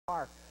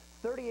Park.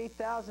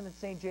 38,000 at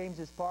St.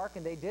 James's Park,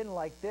 and they didn't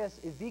like this.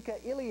 Ivica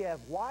Iliev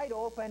wide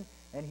open,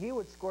 and he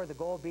would score the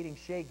goal, beating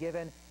Shea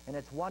Given, and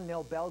it's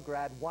 1-0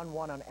 Belgrade,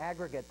 1-1 on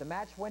aggregate. The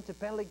match went to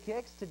penalty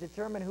kicks to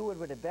determine who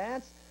would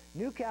advance.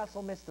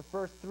 Newcastle missed the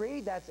first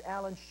three. That's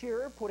Alan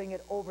Shearer putting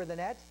it over the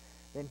net.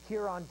 Then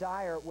Kieran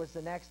Dyer was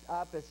the next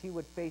up as he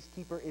would face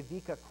keeper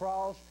Ivica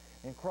Kralj,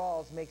 and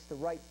Kralj makes the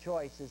right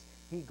choice as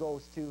he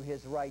goes to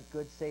his right.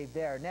 Good save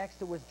there.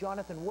 Next it was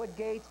Jonathan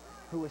Woodgate,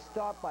 who was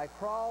stopped by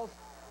Kralj.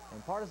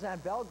 And Partizan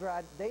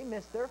Belgrade, they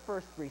missed their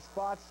first three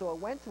spots, so it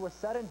went to a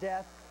sudden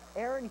death.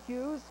 Aaron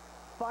Hughes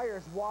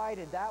fires wide,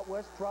 and that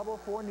was trouble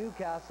for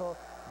Newcastle.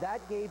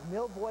 That gave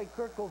Milvoje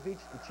Krkovic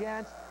the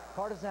chance.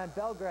 Partizan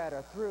Belgrade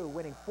are through,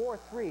 winning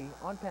 4-3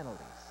 on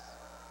penalties.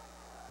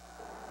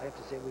 I have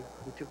to say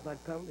we took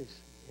bad penalties,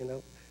 you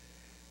know.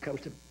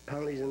 Comes to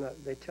penalties, and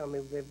they tell me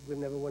we've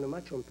never won a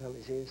match on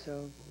penalties here,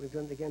 so we've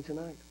done it again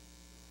tonight.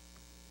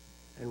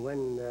 And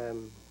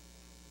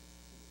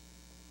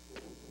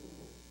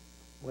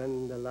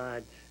when the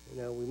lad, you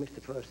know, we missed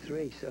the first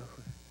three, so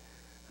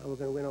how we're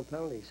going to win on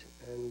penalties,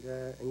 and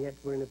yet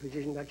we're in a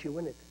position to actually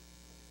win it,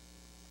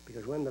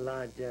 because when the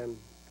lad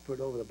put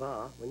it over the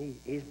bar, when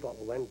his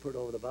bottle went and put it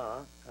over the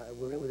bar,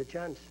 we're in with a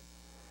chance.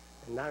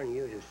 And Aaron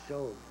Hughes is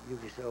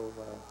usually so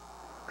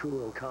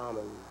cool and calm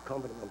and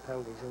confident on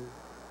penalties, and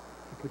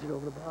he puts it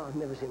over the bar. I've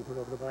never seen him put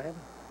it over the bar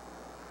ever.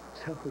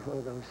 So it was one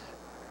of those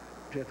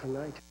dreadful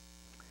nights.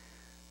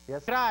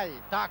 Yes. Kralj,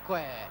 tako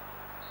je.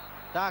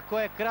 Tako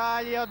je,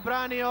 Kralj je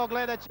odbranio,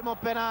 gledat ćemo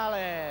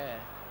penale.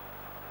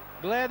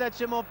 Gledat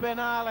ćemo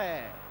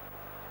penale.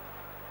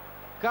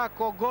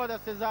 Kako god da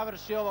se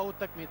završi ova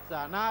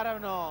utakmica.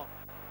 Naravno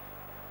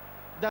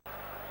da...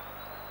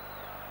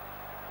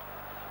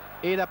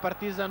 I da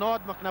Partizan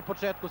odmah na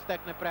početku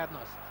stekne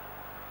prednost.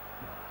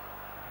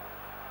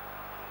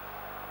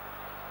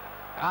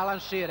 Alan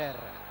Shearer.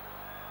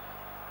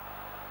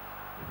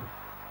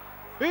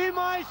 I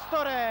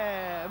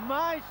majstore!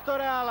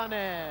 Majstore,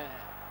 Alane!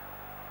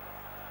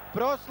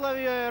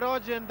 Proslavio je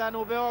rođendan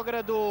u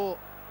Beogradu,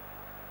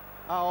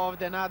 a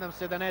ovde nadam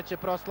se da neće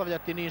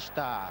proslavljati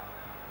ništa.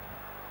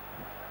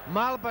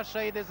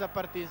 Malbaša ide za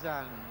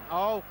Partizan.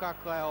 Au,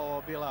 kako je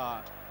ovo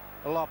bila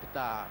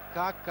lopta.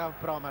 Kakav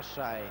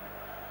promašaj.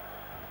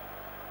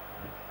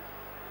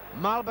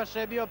 Malbaša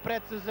je bio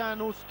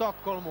precizan u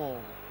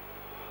Stokholmu.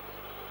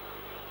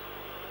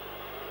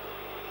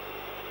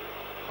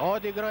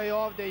 Odigrao je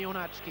ovde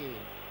junački.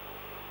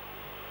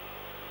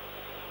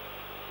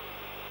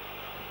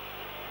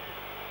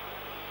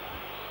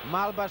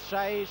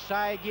 Malbaša i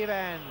Shea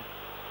Given.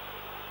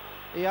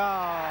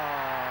 Jao.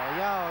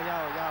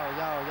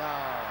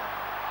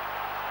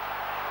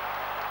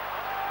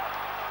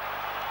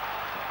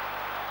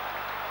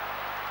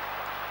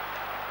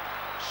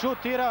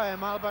 Šutirao je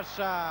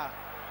Malbaša,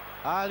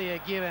 ali je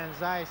Given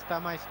zaista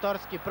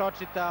majstorski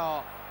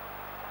pročitao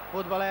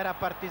fudbalera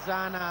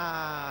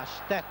Partizana.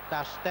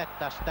 Šteta.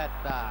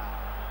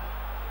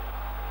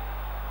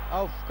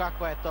 Uf,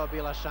 kakva je to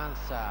bila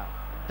šansa.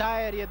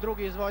 Dyer je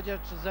drugi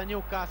izvođač za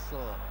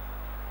Newcastle.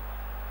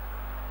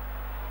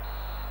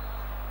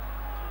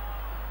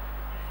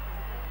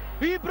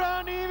 I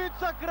brani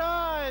Ivica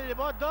Kralj.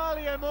 Ma da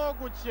li je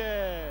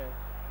moguće?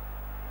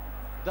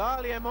 Da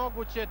li je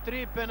moguće?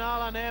 3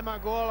 penala, nema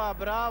gola.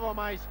 Bravo,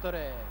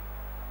 majstore.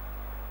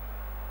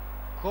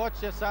 Ko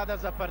će sada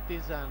za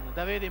Partizan?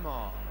 Da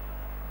vidimo.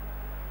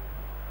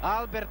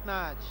 Albert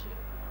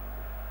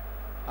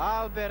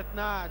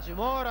Nađ.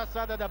 Mora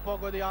sada da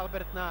pogodi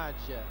Albert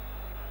Nađ.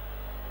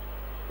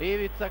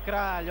 Ivica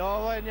Kralj,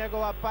 ovo je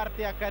njegova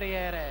partija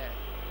karijere.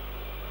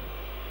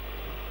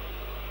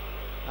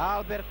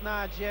 Albert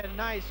Nađ je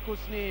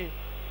najiskusniji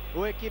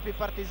u ekipi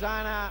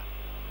Partizana,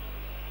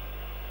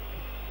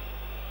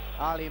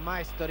 ali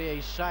majstor je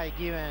i Shea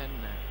Given.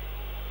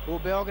 U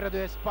Beogradu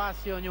je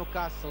spasio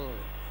Newcastle.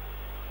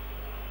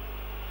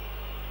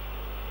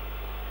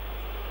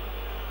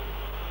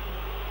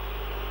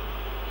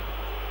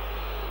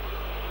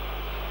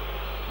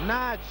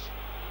 Nađ.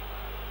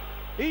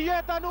 I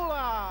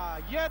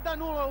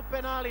 1-0 u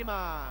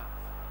penalima.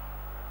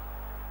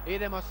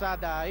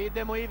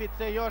 Idemo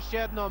Ivice još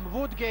jednom.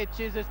 Woodgate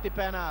će izvesti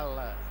penal.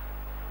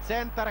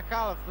 Centar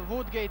half,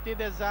 Woodgate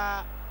ide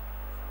za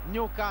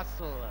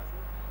Newcastle.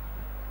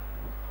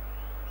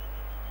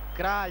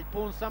 Kralj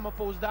pun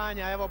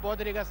samopouzdanja, evo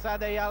bodri ga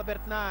sada i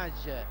Albert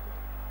Nađ.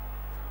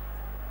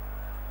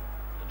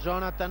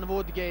 Jonathan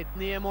Woodgate,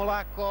 nije mu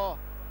lako.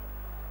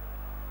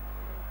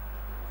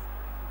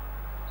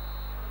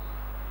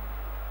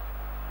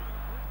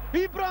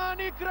 I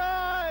brani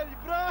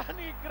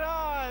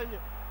Kralj!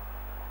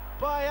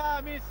 Pa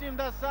ja mislim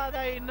da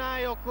sada i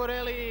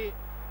najokoreliji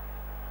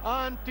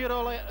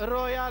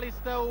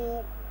antirojalista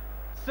u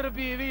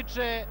Srbiji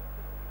viče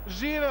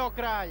živeo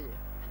Kralj.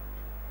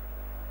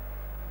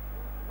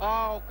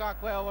 Au,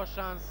 kakva je ovo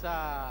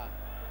šansa.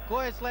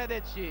 Ko je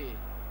sledeći?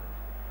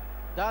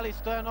 Da li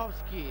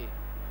Stojanovski?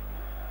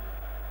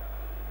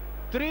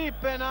 3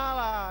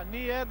 penala,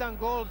 ni jedan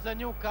gol za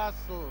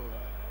Newcastle.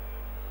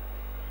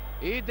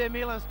 Ide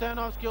Milan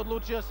Stojanovski,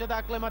 odlučio se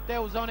dakle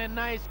Mateu za one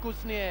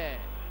najiskusnije.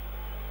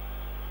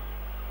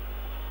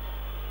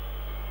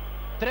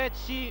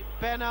 Treći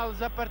penal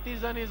za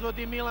Partizan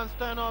izvodi Milan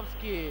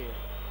Stojanovski.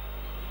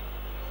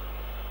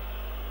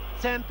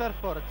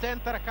 Centarfor,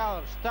 centar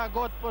half, šta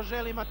god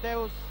poželi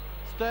Mateus,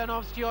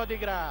 Stojanovski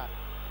odigra.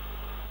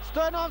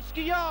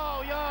 Stojanovski,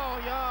 jao,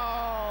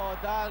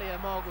 da li je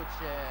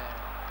moguće?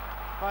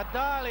 Pa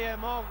da li je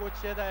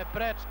moguće da je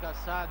prečka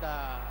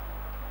sada?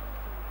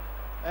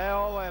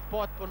 Ovo je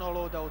potpuno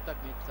luda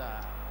utakmica.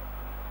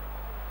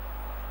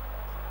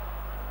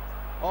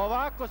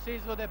 Ovako se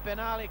izvode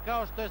penali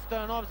kao što je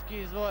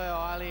Stojanovski izvojeo,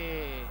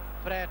 ali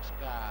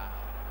prečka.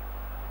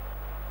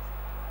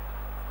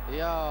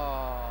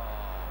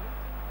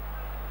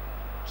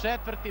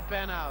 Četvrti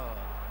penal.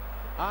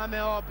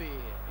 Ame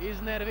Obi.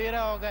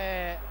 Iznervirao ga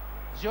je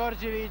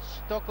Đorđević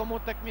tokom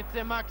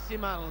utakmice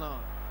maksimalno.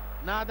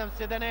 Nadam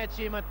se da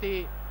neće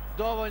imati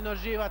dovoljno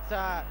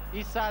živaca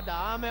i sada.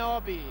 Ame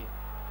Obi.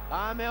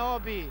 Ame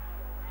Obi.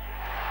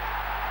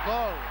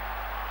 Gol.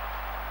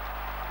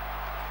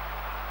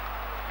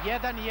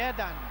 1-1.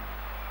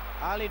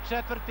 Ali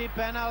četvrti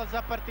penal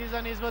za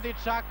Partizan izvodi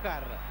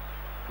Čakar.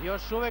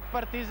 Još uvek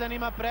Partizan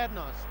ima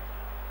prednost.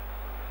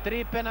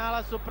 3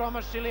 penala su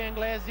promašili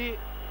Englezi.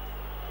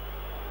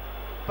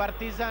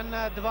 Partizan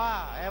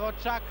 2. Evo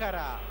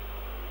Čakara.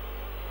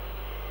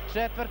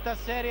 Četvrta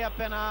serija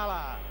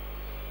penala.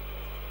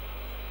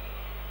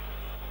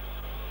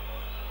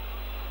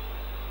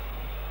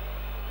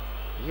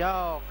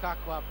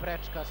 Kakva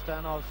prečka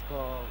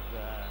Stojanovskog.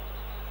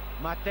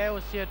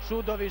 Mateus je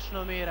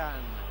čudovišno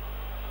miran.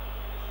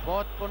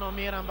 Potpuno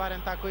miran,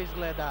 barem tako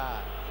izgleda.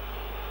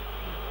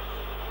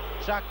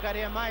 Čakar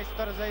je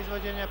majstor za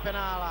izvođenje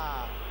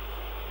penala.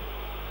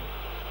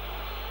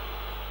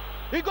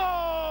 I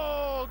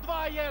gol!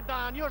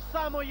 2-1, još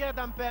samo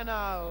jedan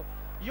penal.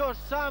 Još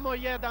samo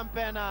jedan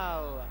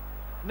penal.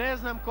 Ne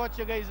znam ko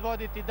će ga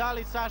izvoditi, da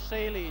li Saša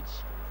Ilić.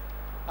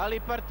 Ali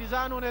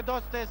Partizanu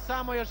nedostaje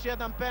samo još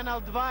jedan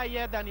penal,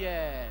 2-1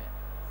 je.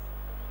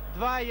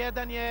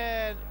 2-1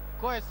 je,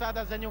 ko je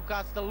sada za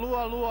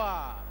Newcastle?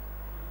 Lua.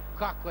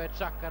 Kako je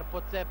Čakar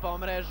pocepao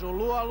mrežu.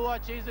 Lua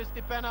će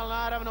izvesti penal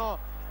naravno.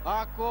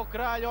 Ako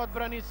Kralj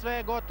odbrani sve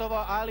je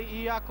gotovo, ali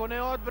i ako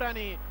ne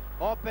odbrani,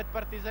 opet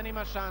Partizan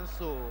ima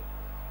šansu.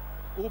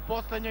 U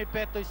poslednjoj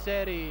 5.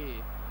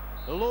 seriji.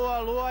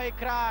 Lua i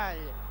Kralj.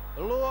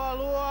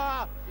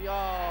 Lua.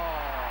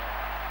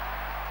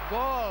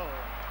 Gol.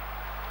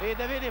 I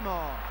da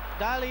vidimo,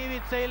 da li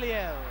Ivica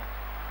Ilijev,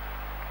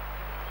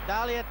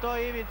 da li je to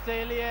Ivica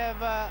Ilijev,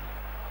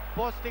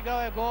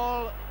 postigao je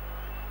gol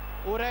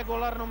u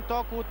regularnom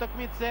toku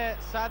utakmice,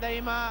 sada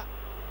ima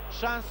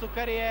šansu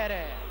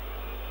karijere.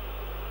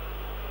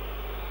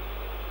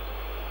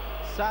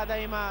 Sada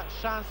ima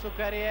šansu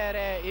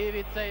karijere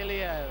Ivica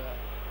Ilijev.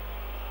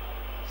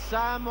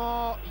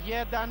 Samo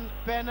jedan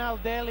penal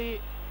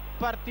deli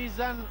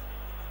Partizan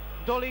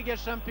do Lige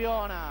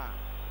šampiona.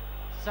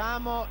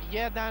 Samo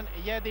jedan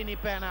jedini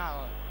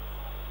penal.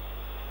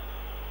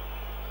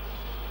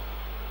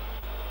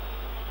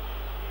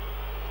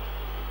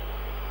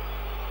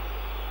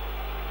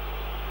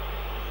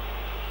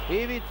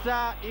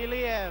 Ivica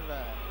Ilijev.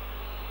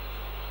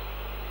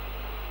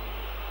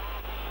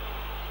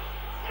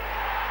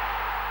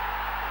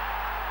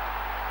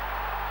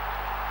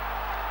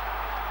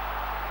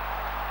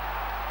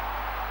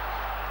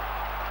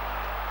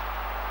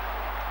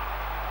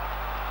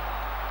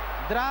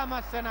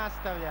 Drama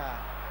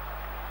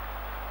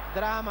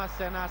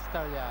se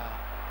nastavlja.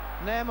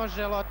 Ne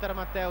može Lothar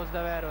Mateus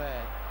da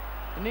veruje.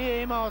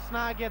 Nije imao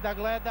snage da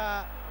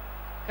gleda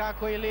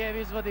kako Ilijev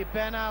izvodi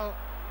penal.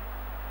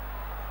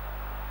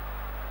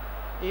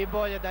 I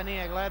bolje da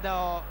nije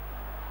gledao.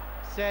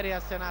 Serija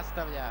se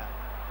nastavlja.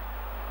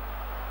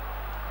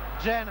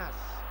 Dženas.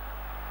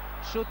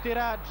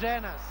 Šutira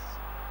Dženas.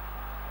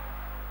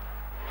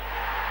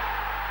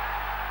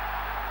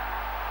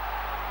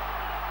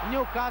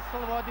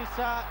 Newcastle vodi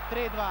sa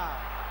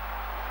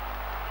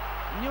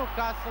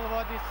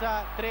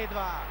 3-2.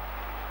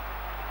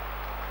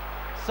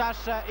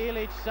 Saša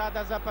Ilić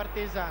sada za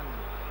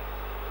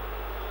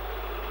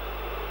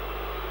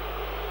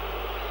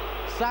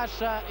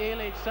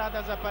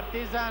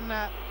Partizan.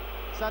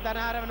 Sada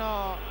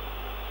naravno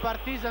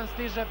Partizan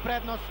stiže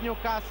prednost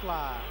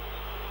Newcastle-a.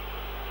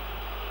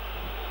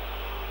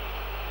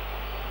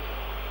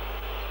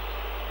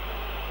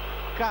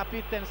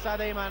 Kapiten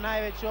sada ima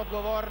najveću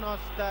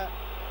odgovornost.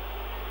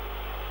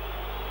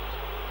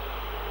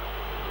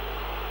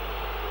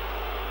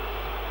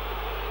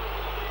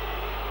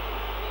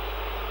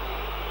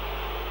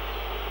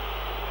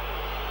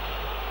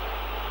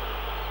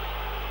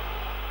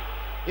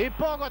 I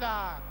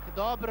pogodak,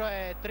 dobro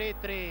je,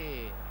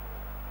 3-3.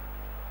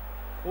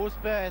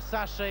 Uspeo je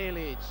Saša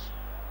Ilić.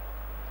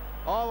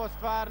 Ovo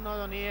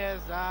stvarno nije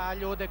za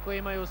ljude koji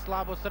imaju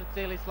slabo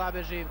srce ili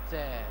slabe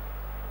živce.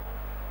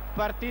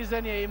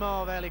 Partizan je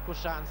imao veliku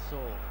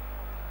šansu.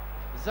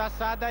 Za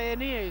sada je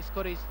nije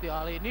iskoristio,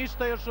 ali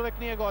ništa još uvek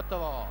nije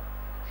gotovo.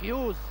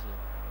 Hughes.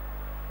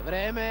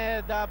 Vreme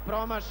je da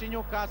promaši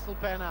Newcastle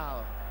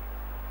penal.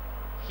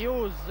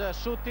 Hughes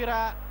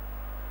šutira,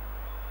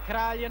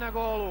 Kralj je na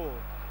golu.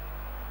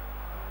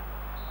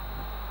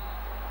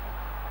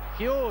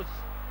 Hughes.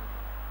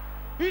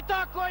 I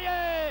tako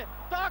je!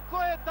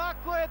 Tako je,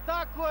 tako je,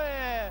 tako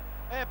je!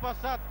 E pa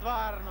sad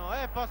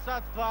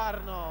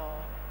stvarno.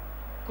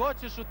 Ko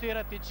će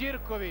šutirati?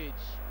 Ćirković.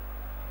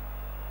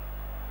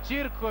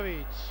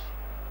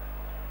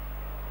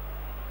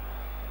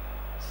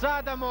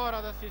 Sada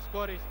mora da se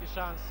iskoristi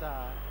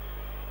šansa.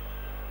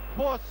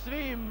 Po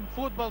svim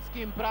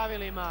fudbalskim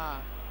pravilima,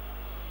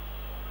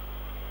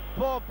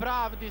 po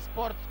pravdi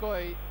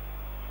sportskoj,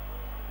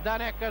 da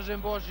ne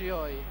kažem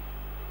Božijoj.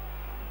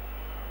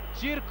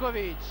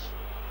 Ćirković.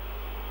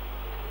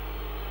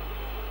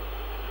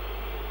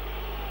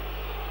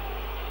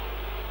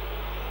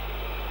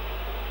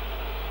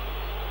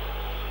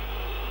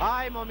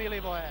 Ajmo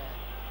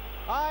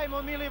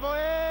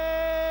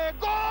Milivoje!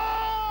 Gol!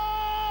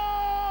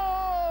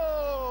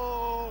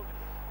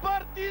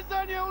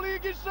 Partizan je u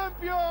Ligi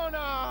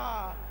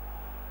šampiona!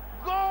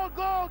 Gol!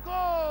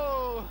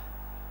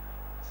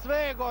 Sve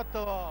je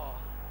gotovo.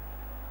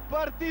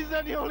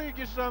 Partizan je u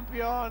Ligi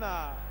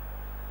šampiona.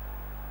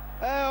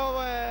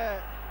 Ovo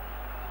je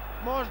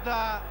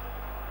možda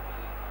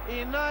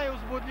i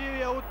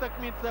najuzbudljivija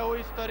utakmica u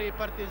istoriji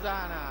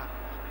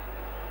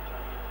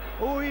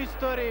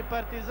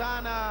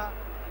Partizana.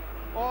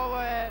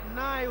 Ovo je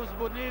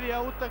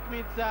najuzbudljivija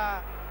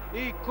utakmica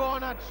i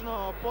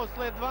konačno,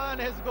 posle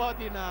 12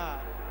 godina,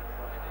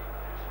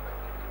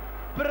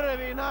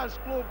 prvi naš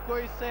klub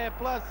koji se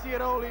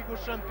plasirao u Ligu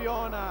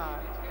šampiona,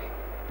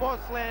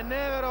 posle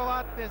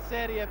neverovatne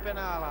serije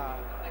penala,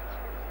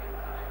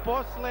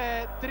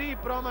 posle 3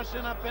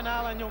 promašena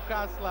penala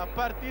Newcastle,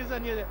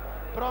 Partizan je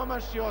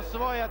promašio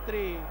svoja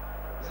 3,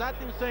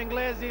 zatim su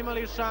Englezi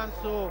imali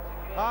šansu,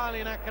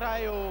 ali na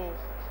kraju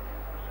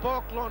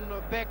poklon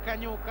beka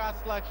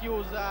Newcastle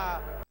Hughesa.